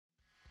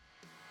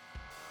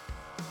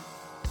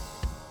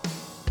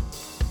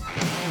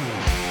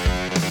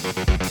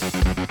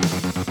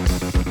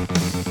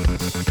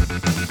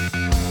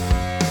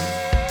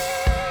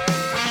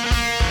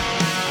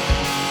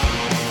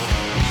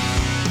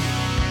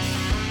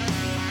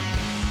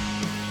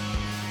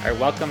All right,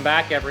 welcome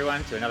back,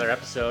 everyone, to another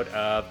episode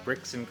of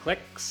Bricks and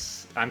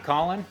Clicks. I'm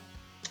Colin.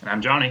 And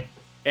I'm Johnny.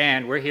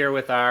 And we're here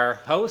with our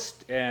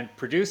host and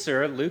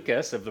producer,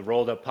 Lucas, of the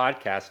Rolled Up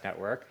Podcast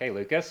Network. Hey,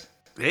 Lucas.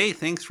 Hey,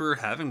 thanks for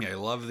having me. I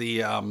love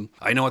the,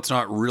 I know it's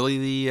not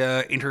really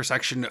the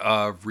intersection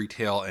of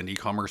retail and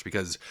e-commerce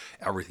because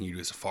everything you do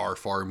is far,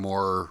 far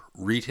more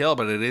retail,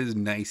 but it is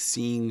nice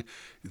seeing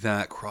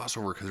that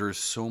crossover because there's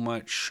so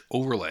much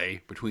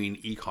overlay between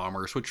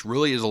e-commerce, which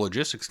really is a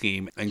logistics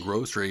game, and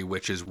grocery,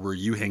 which is where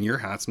you hang your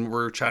hats. And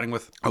we're chatting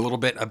with a little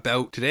bit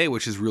about today,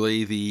 which is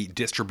really the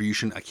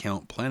distribution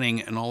account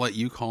planning. And I'll let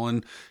you,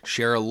 Colin,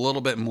 share a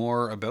little bit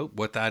more about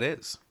what that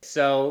is.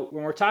 So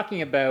when we're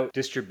talking about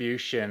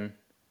distribution,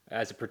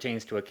 as it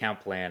pertains to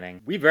account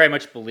planning, we very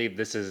much believe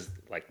this is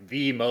like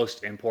the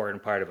most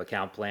important part of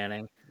account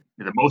planning.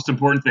 The most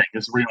important thing.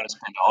 This is where you want to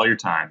spend all your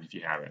time if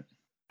you haven't.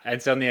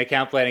 And so in the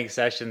account planning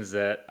sessions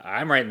that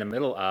I'm right in the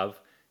middle of,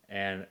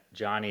 and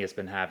Johnny has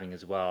been having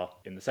as well,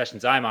 in the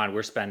sessions I'm on,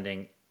 we're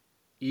spending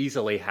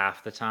easily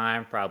half the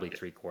time, probably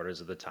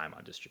 3/4 of the time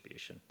on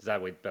distribution. Is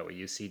that about what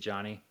you see,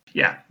 Johnny?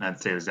 Yeah,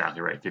 I'd say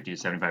exactly right, 50 to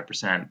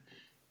 75%.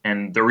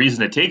 And the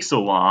reason it takes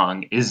so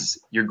long is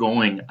you're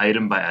going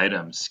item by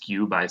item,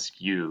 SKU by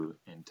SKU,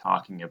 and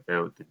talking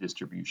about the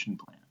distribution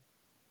plan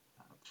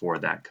for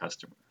that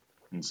customer.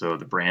 And so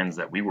the brands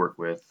that we work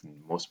with,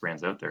 and most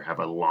brands out there, have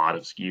a lot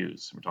of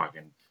SKUs. We're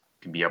talking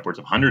can be upwards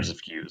of hundreds of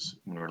SKUs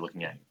when we're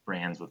looking at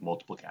brands with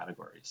multiple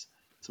categories.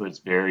 So it's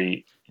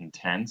very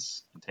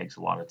intense. It takes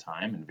a lot of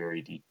time and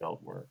very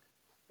detailed work,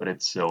 but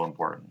it's so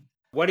important.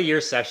 What do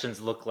your sessions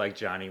look like,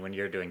 Johnny, when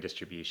you're doing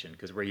distribution?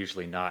 Because we're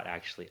usually not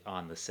actually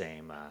on the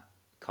same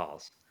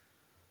calls.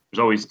 There's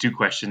always two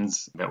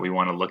questions that we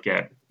want to look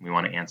at. We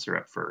want to answer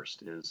at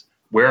first is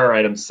where are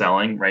items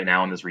selling right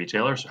now in this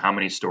retailer? So how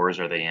many stores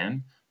are they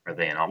in? Are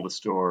they in all the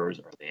stores?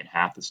 Are they in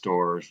half the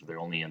stores? Are they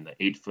only in the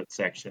 8-foot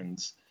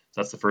sections?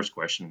 So that's the first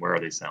question. Where are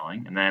they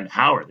selling? And then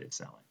how are they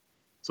selling?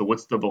 So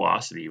what's the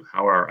velocity?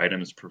 How are our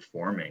items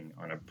performing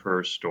on a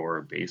per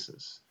store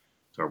basis?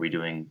 So are we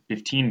doing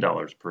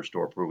 $15 per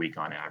store per week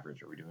on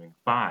average? Are we doing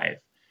 $5?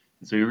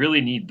 And so you really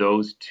need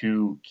those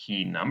two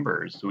key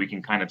numbers so we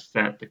can kind of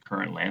set the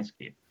current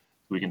landscape.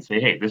 So we can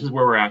say, hey, this is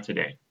where we're at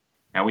today.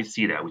 Now we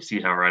see that. We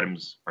see how our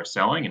items are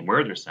selling and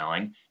where they're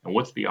selling and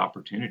what's the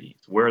opportunities.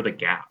 Where are the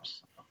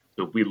gaps?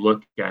 So if we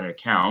look at an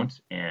account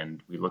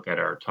and we look at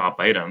our top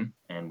item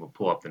and we'll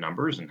pull up the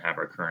numbers and have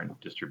our current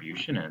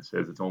distribution and it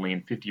says it's only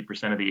in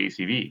 50% of the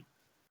ACV.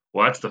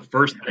 Well, that's the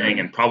first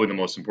thing and probably the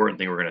most important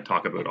thing we're going to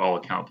talk about all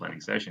account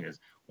planning session is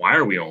why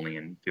are we only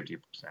in 50%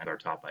 of our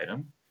top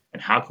item?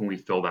 And how can we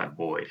fill that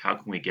void? How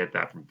can we get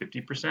that from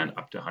 50%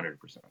 up to 100%?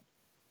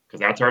 Because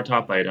that's our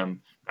top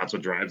item. That's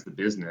what drives the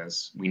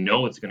business. We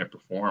know it's going to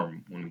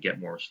perform when we get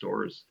more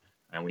stores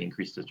and we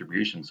increase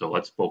distribution. So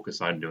let's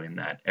focus on doing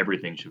that.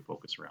 Everything should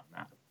focus around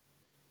that.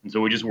 And so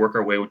we just work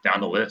our way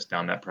down the list,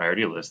 down that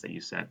priority list that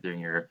you set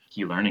during your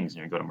key learnings and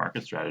your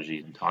go-to-market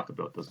strategies and talk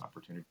about those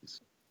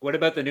opportunities. What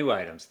about the new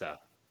items, though?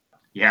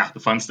 Yeah, the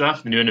fun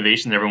stuff, the new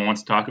innovations everyone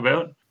wants to talk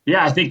about.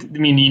 Yeah,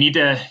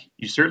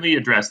 you certainly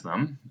address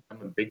them.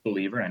 I'm a big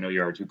believer, I know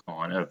you are too,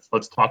 Colin, of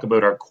let's talk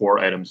about our core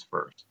items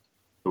first.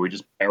 So we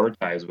just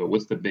prioritize about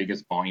what's the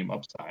biggest volume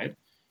upside.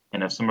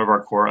 And if some of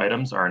our core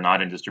items are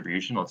not in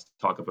distribution, let's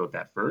talk about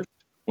that first.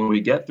 When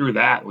we get through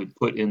that, we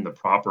put in the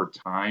proper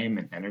time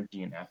and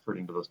energy and effort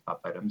into those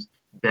top items.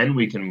 Then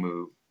we can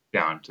move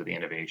down to the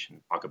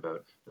innovation, talk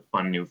about the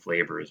fun new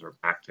flavors or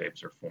pack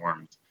types or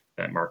forms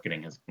that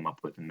marketing has come up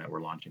with and that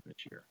we're launching this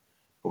year.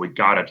 But we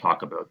got to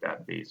talk about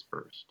that base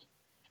first.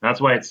 And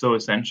that's why it's so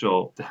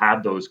essential to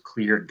have those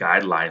clear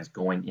guidelines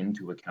going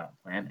into account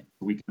planning.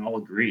 We can all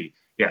agree,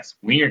 yes,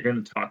 we are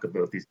going to talk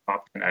about these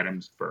top 10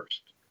 items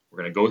first. We're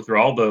going to go through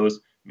all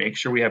those, make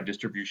sure we have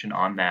distribution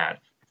on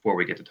that before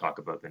we get to talk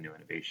about the new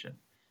innovation.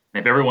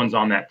 And if everyone's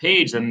on that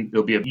page, then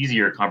it'll be an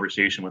easier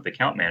conversation with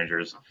account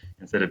managers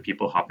instead of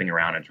people hopping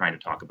around and trying to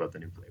talk about the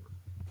new flavor.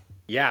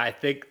 Yeah, I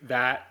think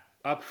that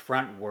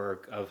upfront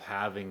work of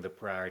having the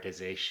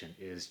prioritization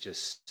is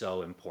just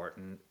so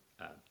important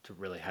to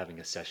really having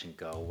a session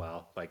go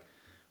well. Like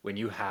when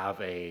you have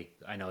I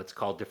know it's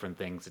called different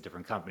things at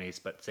different companies,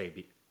 but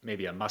say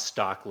maybe a must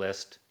stock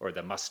list or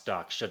the must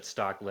stock should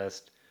stock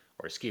list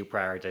or SKU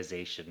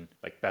prioritization,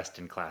 like best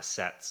in class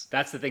sets.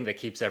 That's the thing that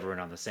keeps everyone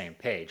on the same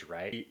page,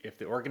 right? If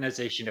the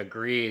organization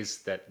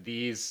agrees that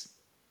these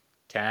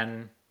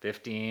 10,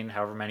 15,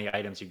 however many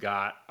items you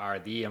got are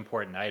the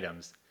important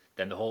items,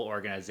 then the whole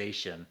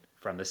organization,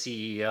 from the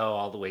CEO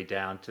all the way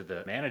down to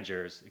the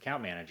managers,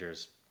 account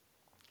managers,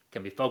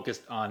 can be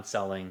focused on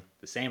selling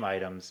the same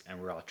items and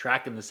we're all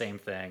tracking the same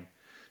thing.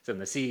 So when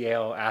the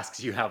CEO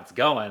asks you how it's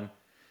going,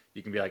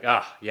 you can be like,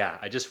 oh, yeah,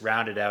 I just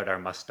rounded out our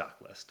must stock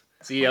list.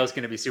 CEO is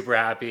going to be super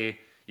happy.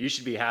 You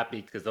should be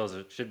happy because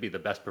should be the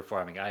best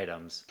performing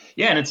items.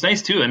 Yeah, and it's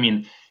nice too. I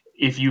mean,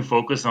 if you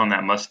focus on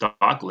that must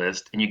stock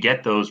list and you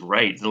get those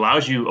right, it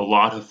allows you a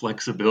lot of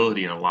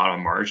flexibility and a lot of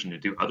margin to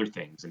do other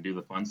things and do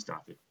the fun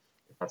stuff if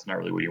that's not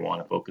really what you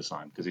want to focus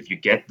on. Because if you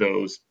get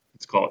those,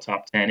 let's call it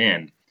top 10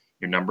 in,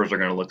 Your numbers are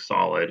going to look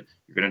solid.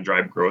 You're going to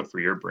drive growth for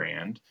your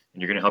brand,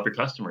 and you're going to help your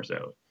customers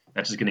out.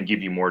 That's just going to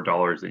give you more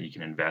dollars that you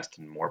can invest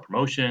in more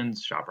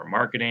promotions, shopper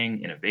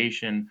marketing,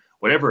 innovation,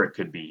 whatever it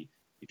could be,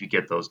 if you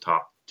get those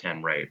top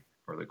 10 right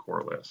or the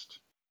core list.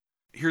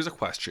 Here's a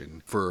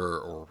question for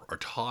or a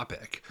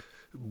topic.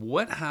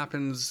 What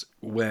happens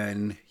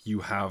when you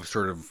have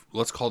sort of,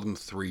 let's call them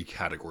three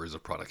categories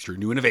of products? Your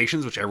new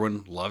innovations, which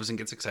everyone loves and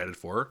gets excited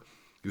for.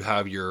 You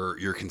have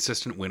your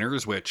consistent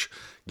winners, which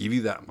give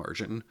you that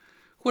margin.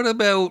 What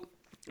about,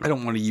 I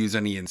don't want to use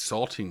any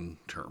insulting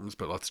terms,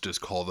 but let's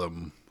just call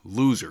them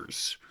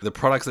losers. The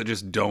products that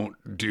just don't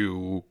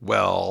do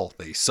well,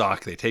 they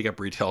suck, they take up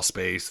retail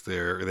space,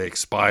 they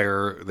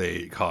expire,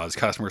 they cause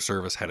customer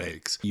service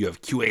headaches. You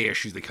have QA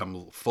issues that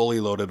come fully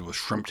loaded with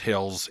shrimp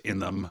tails in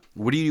them.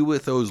 What do you do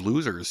with those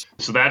losers?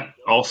 So that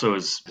also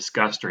is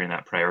discussed during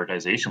that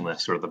prioritization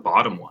list, sort of the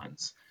bottom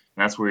ones.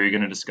 And that's where you're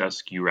going to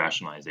discuss SKU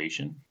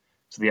rationalization.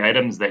 So the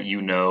items that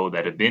you know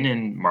that have been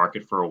in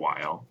market for a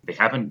while, they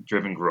haven't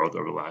driven growth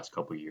over the last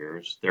couple of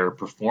years. Their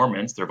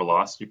performance, their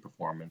velocity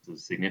performance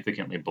is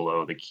significantly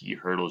below the key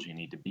hurdles you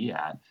need to be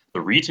at. The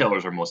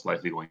retailers are most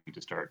likely going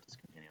to start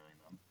discontinuing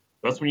them.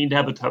 That's when you need to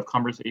have a tough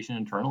conversation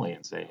internally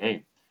and say,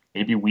 hey,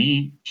 maybe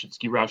we should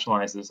SKU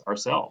rationalize this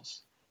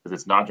ourselves because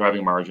it's not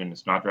driving margin,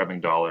 it's not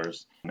driving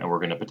dollars, and we're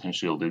going to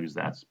potentially lose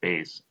that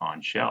space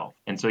on shelf.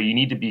 And so you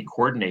need to be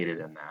coordinated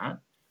in that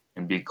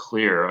and be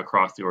clear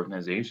across the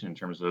organization in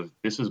terms of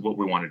this is what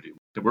we want to do.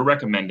 So we're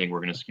recommending we're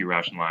going to SKU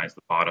rationalize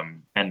the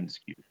bottom 10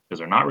 SKUs because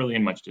they're not really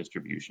in much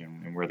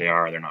distribution, and where they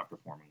are, they're not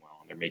performing well,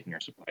 and they're making our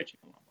supply chain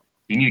a lot more.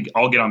 You need to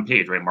all get on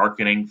page, right?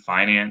 Marketing,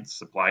 finance,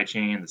 supply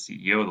chain, the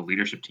CEO, the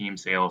leadership team,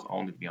 sales,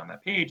 all need to be on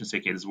that page and say,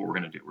 okay, this is what we're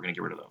going to do. We're going to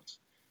get rid of those.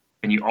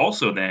 And you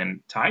also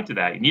then, tied to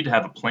that, you need to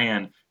have a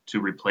plan to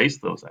replace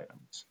those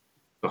items.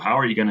 So how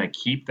are you going to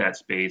keep that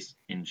space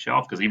in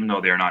shelf? Because even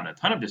though they're not in a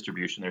ton of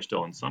distribution, they're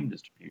still in some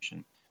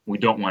distribution. We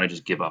don't want to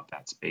just give up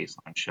that space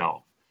on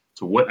shelf.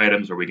 So what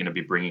items are we going to be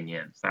bringing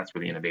in? So that's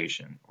where the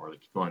innovation or the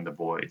filling the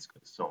voids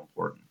is so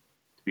important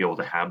to be able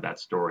to have that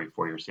story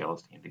for your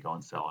sales team to go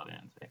and sell it in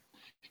and say,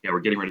 yeah, we're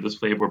getting rid of this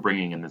flavor, we're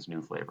bringing in this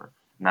new flavor.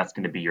 And that's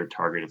going to be your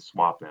targeted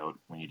swap out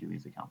when you do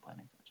these account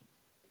planning sessions.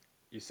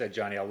 You said,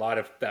 Johnny, a lot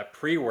of that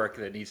pre-work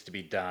that needs to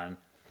be done,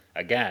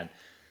 again,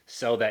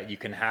 so that you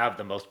can have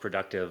the most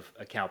productive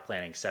account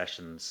planning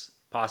sessions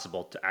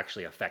possible to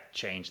actually affect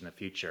change in the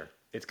future.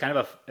 It's kind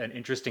of an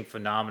interesting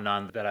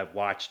phenomenon that I've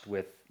watched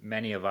with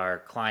many of our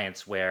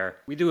clients where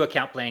we do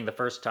account planning the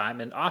first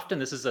time, and often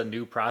this is a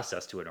new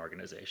process to an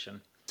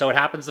organization. So it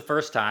happens the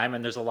first time,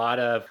 and there's a lot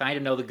of kind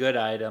of know the good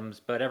items,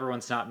 but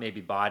everyone's not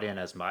maybe bought in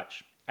as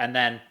much. And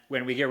then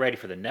when we get ready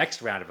for the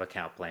next round of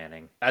account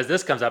planning, as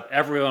this comes up,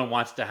 everyone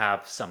wants to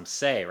have some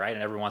say, right?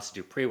 And everyone wants to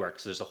do pre-work.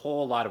 So there's a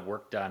whole lot of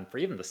work done for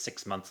even the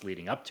 6 months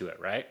leading up to it,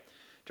 right?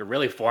 To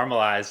really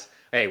formalize,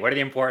 hey, what are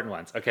the important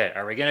ones? Okay,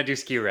 are we going to do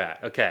SKU rat?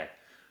 Okay.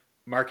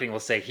 Marketing will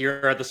say, here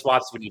are the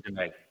swaps we need to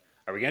make.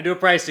 Are we going to do a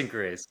price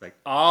increase? Like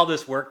all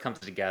this work comes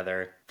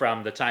together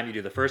from the time you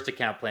do the first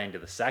account planning to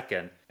the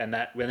second. And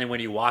then when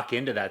you walk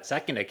into that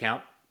second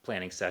account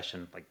planning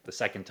session, like the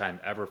second time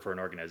ever for an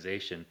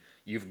organization,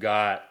 you've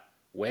got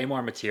way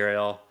more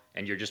material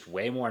and you're just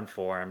way more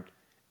informed.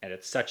 And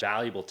it's such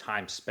valuable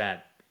time spent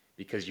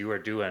because you are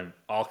doing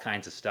all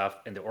kinds of stuff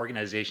and the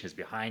organization is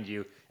behind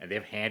you and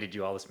they've handed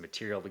you all this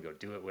material to go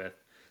do it with.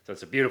 So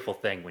it's a beautiful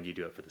thing when you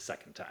do it for the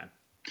second time.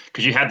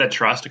 Because you had that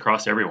trust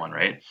across everyone,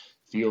 right?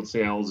 Field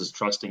sales is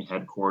trusting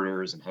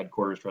headquarters, and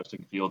headquarters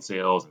trusting field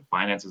sales, and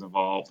finance is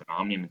involved, and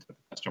Omni and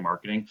customer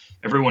marketing.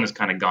 Everyone has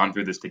kind of gone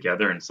through this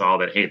together and saw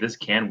that, hey, this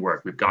can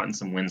work. We've gotten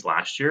some wins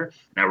last year.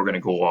 Now we're going to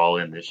go all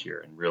in this year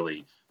and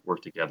really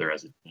work together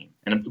as a team.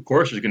 And of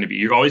course,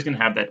 you're always going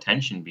to have that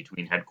tension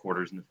between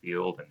headquarters in the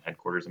field and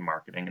headquarters in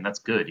marketing, and that's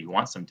good. You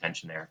want some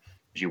tension there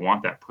because you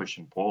want that push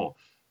and pull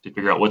to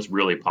figure out what's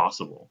really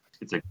possible.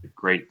 It's a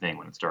great thing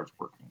when it starts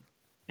working.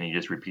 And you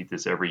just repeat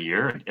this every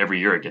year, and every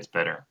year it gets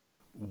better.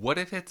 What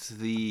if it's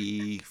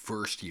the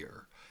first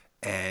year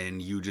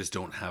and you just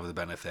don't have the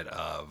benefit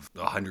of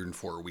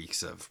 104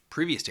 weeks of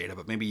previous data,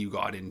 but maybe you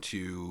got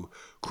into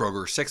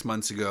Kroger 6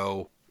 months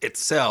ago, it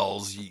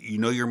sells, you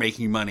know you're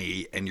making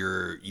money and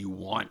you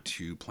want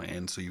to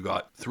plan. So you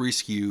got 3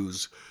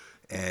 SKUs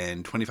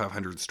and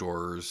 2,500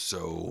 stores.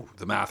 So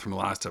the math from the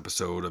last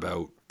episode,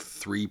 about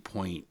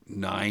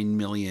 $3.9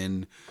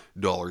 million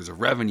of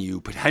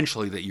revenue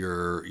potentially that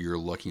you're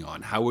looking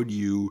on. How would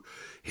you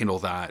handle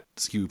that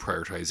SKU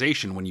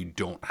prioritization when you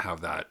don't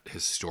have that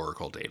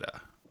historical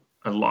data?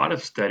 A lot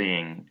of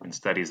studying and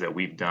studies that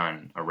we've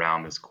done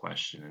around this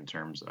question in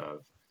terms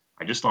of,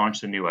 I just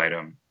launched a new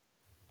item.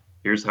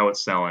 Here's how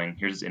it's selling.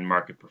 Here's its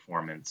in-market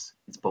performance.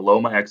 It's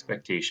below my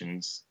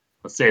expectations.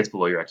 Let's say it's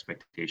below your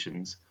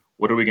expectations.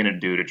 What are we going to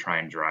do to try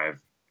and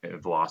drive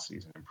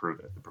velocities and improve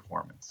it, the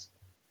performance?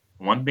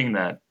 One thing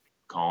that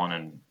Colin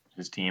and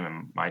his team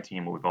and my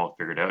team, what we've all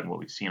figured out and what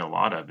we've seen a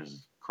lot of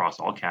is across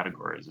all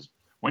categories is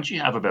once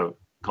you have about,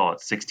 call it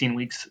 16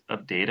 weeks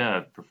of data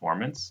of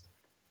performance,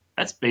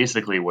 that's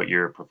basically what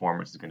your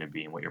performance is going to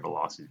be and what your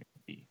velocity is going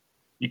to be.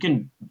 You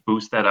can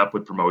boost that up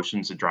with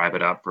promotions to drive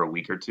it up for a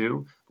week or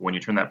two. But when you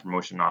turn that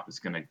promotion off, it's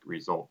going to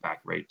result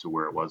back right to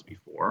where it was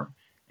before.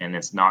 And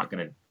it's not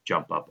going to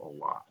jump up a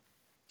lot.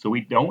 So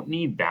we don't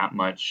need that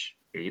much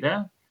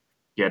data,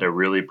 get a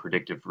really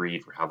predictive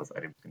read for how this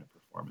item is going to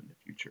perform in the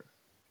future.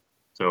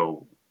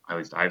 So at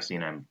least I've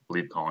seen, I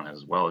believe Colin has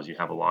as well, is you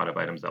have a lot of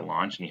items that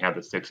launch and you have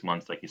the 6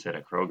 months, like you said,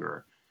 at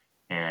Kroger,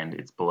 and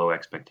it's below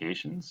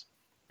expectations.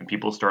 And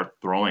people start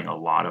throwing a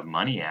lot of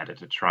money at it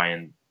to try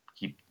and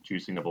keep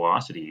juicing the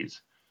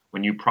velocities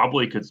when you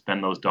probably could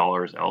spend those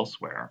dollars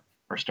elsewhere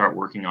or start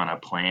working on a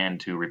plan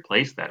to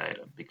replace that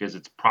item because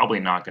it's probably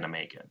not going to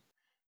make it.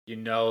 You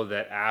know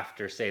that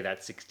after, say,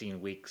 that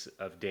 16 weeks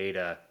of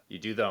data, you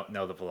do don't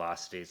know the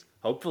velocities.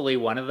 Hopefully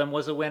one of them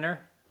was a winner.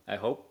 I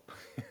hope.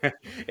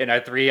 In our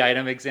 3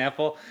 item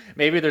example,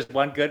 maybe there's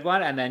one good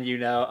one, and then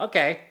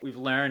okay, we've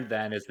learned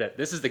then is that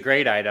this is the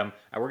great item,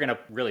 and we're going to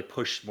really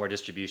push more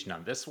distribution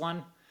on this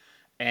one.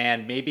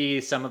 And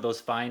maybe some of those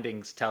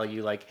findings tell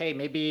you, like, hey,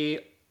 maybe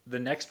the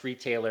next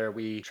retailer,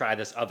 we try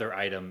this other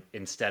item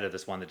instead of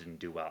this one that didn't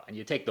do well. And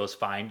you take those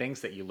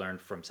findings that you learned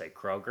from, say,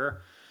 Kroger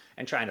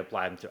and try and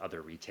apply them to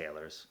other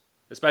retailers,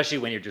 especially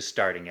when you're just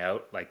starting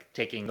out. Like,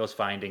 taking those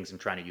findings and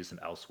trying to use them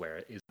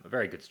elsewhere is a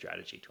very good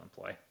strategy to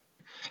employ.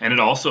 And it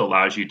also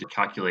allows you to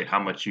calculate how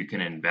much you can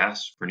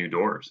invest for new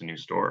doors and new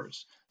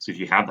stores. So if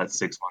you have that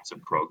 6 months of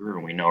Kroger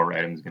and we know our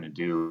item is going to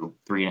do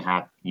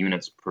 3.5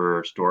 units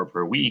per store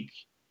per week,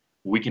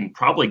 we can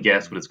probably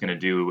guess what it's going to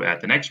do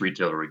at the next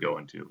retailer we go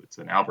into. It's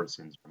an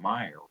Albertsons or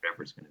Meijer or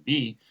whatever it's going to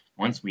be.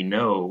 Once we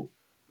know,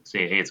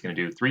 say, hey, it's going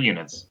to do 3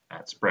 units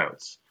at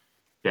Sprouts,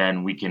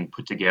 then we can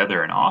put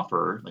together an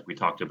offer, like we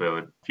talked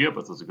about a few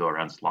episodes ago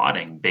around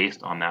slotting,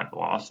 based on that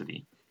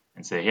velocity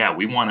and say, yeah,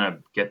 we want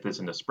to get this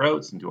into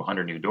Sprouts, into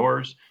 100 new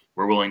doors.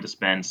 We're willing to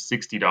spend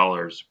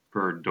 $60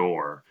 per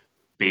door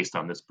based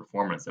on this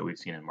performance that we've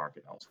seen in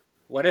market elsewhere.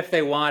 What if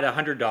they want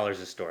 $100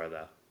 a store,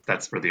 though?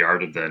 That's where the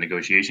art of the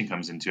negotiation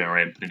comes into,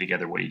 right? And putting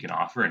together what you can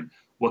offer and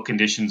what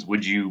conditions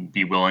would you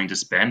be willing to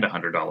spend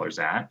 $100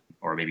 at,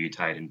 or maybe you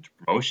tie it into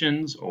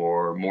promotions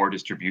or more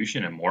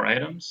distribution and more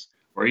items,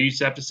 or you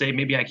just have to say,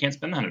 maybe I can't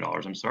spend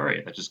 $100. I'm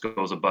sorry, that just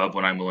goes above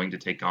what I'm willing to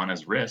take on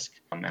as risk,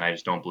 and I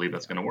just don't believe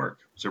that's going to work.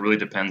 So it really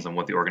depends on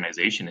what the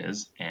organization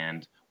is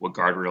and what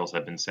guardrails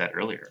have been set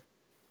earlier.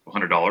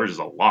 $100 is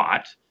a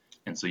lot.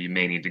 And so you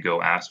may need to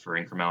go ask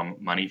for incremental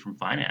money from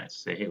finance.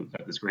 Say, hey, we've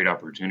got this great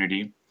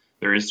opportunity.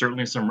 There is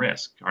certainly some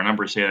risk. Our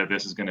numbers say that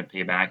this is going to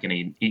pay back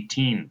in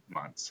 18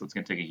 months. So it's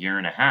going to take a year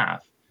and a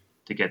half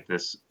to get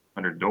this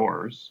 100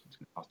 doors. It's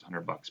going to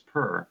cost $100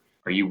 per.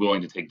 Are you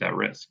willing to take that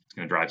risk? It's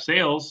going to drive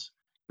sales.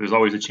 There's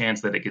always a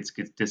chance that it gets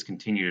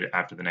discontinued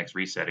after the next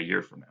reset a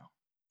year from now.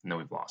 And then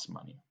we've lost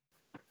money.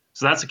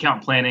 So that's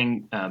account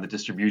planning, the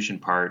distribution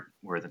part,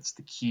 where that's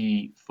the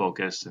key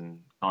focus. And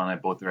Colin and I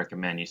both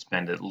recommend you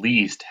spend at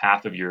least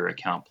half of your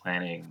account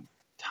planning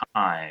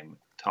time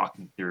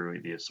talking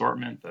through the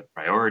assortment, the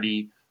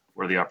priority,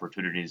 or the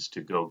opportunities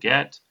to go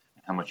get,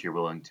 and how much you're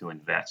willing to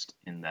invest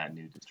in that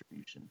new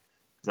distribution.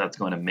 Because that's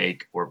going to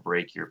make or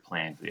break your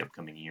plan for the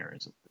upcoming year,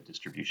 is the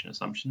distribution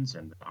assumptions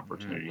and the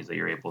opportunities that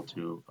you're able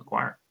to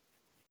acquire.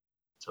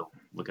 So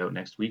look out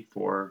next week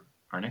for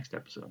our next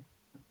episode.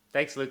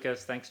 Thanks,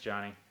 Lucas. Thanks,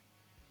 Johnny.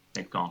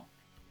 Thanks, Colin.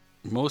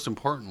 Most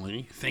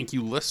importantly, thank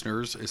you,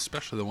 listeners,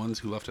 especially the ones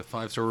who left a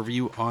 5-star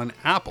review on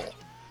Apple.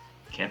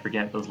 Can't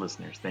forget those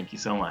listeners. Thank you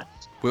so much.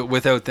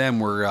 Without them,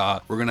 we're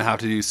going to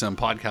have to do some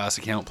podcast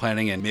account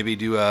planning and maybe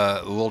do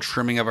a little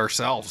trimming of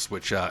ourselves,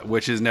 which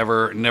is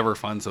never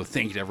fun. So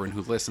thank you to everyone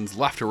who listens,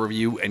 left a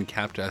review, and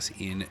kept us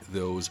in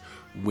those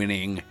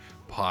winning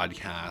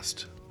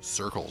podcast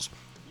circles.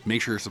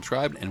 Make sure you're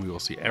subscribed, and we will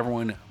see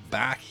everyone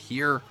back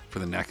here for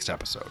the next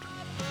episode.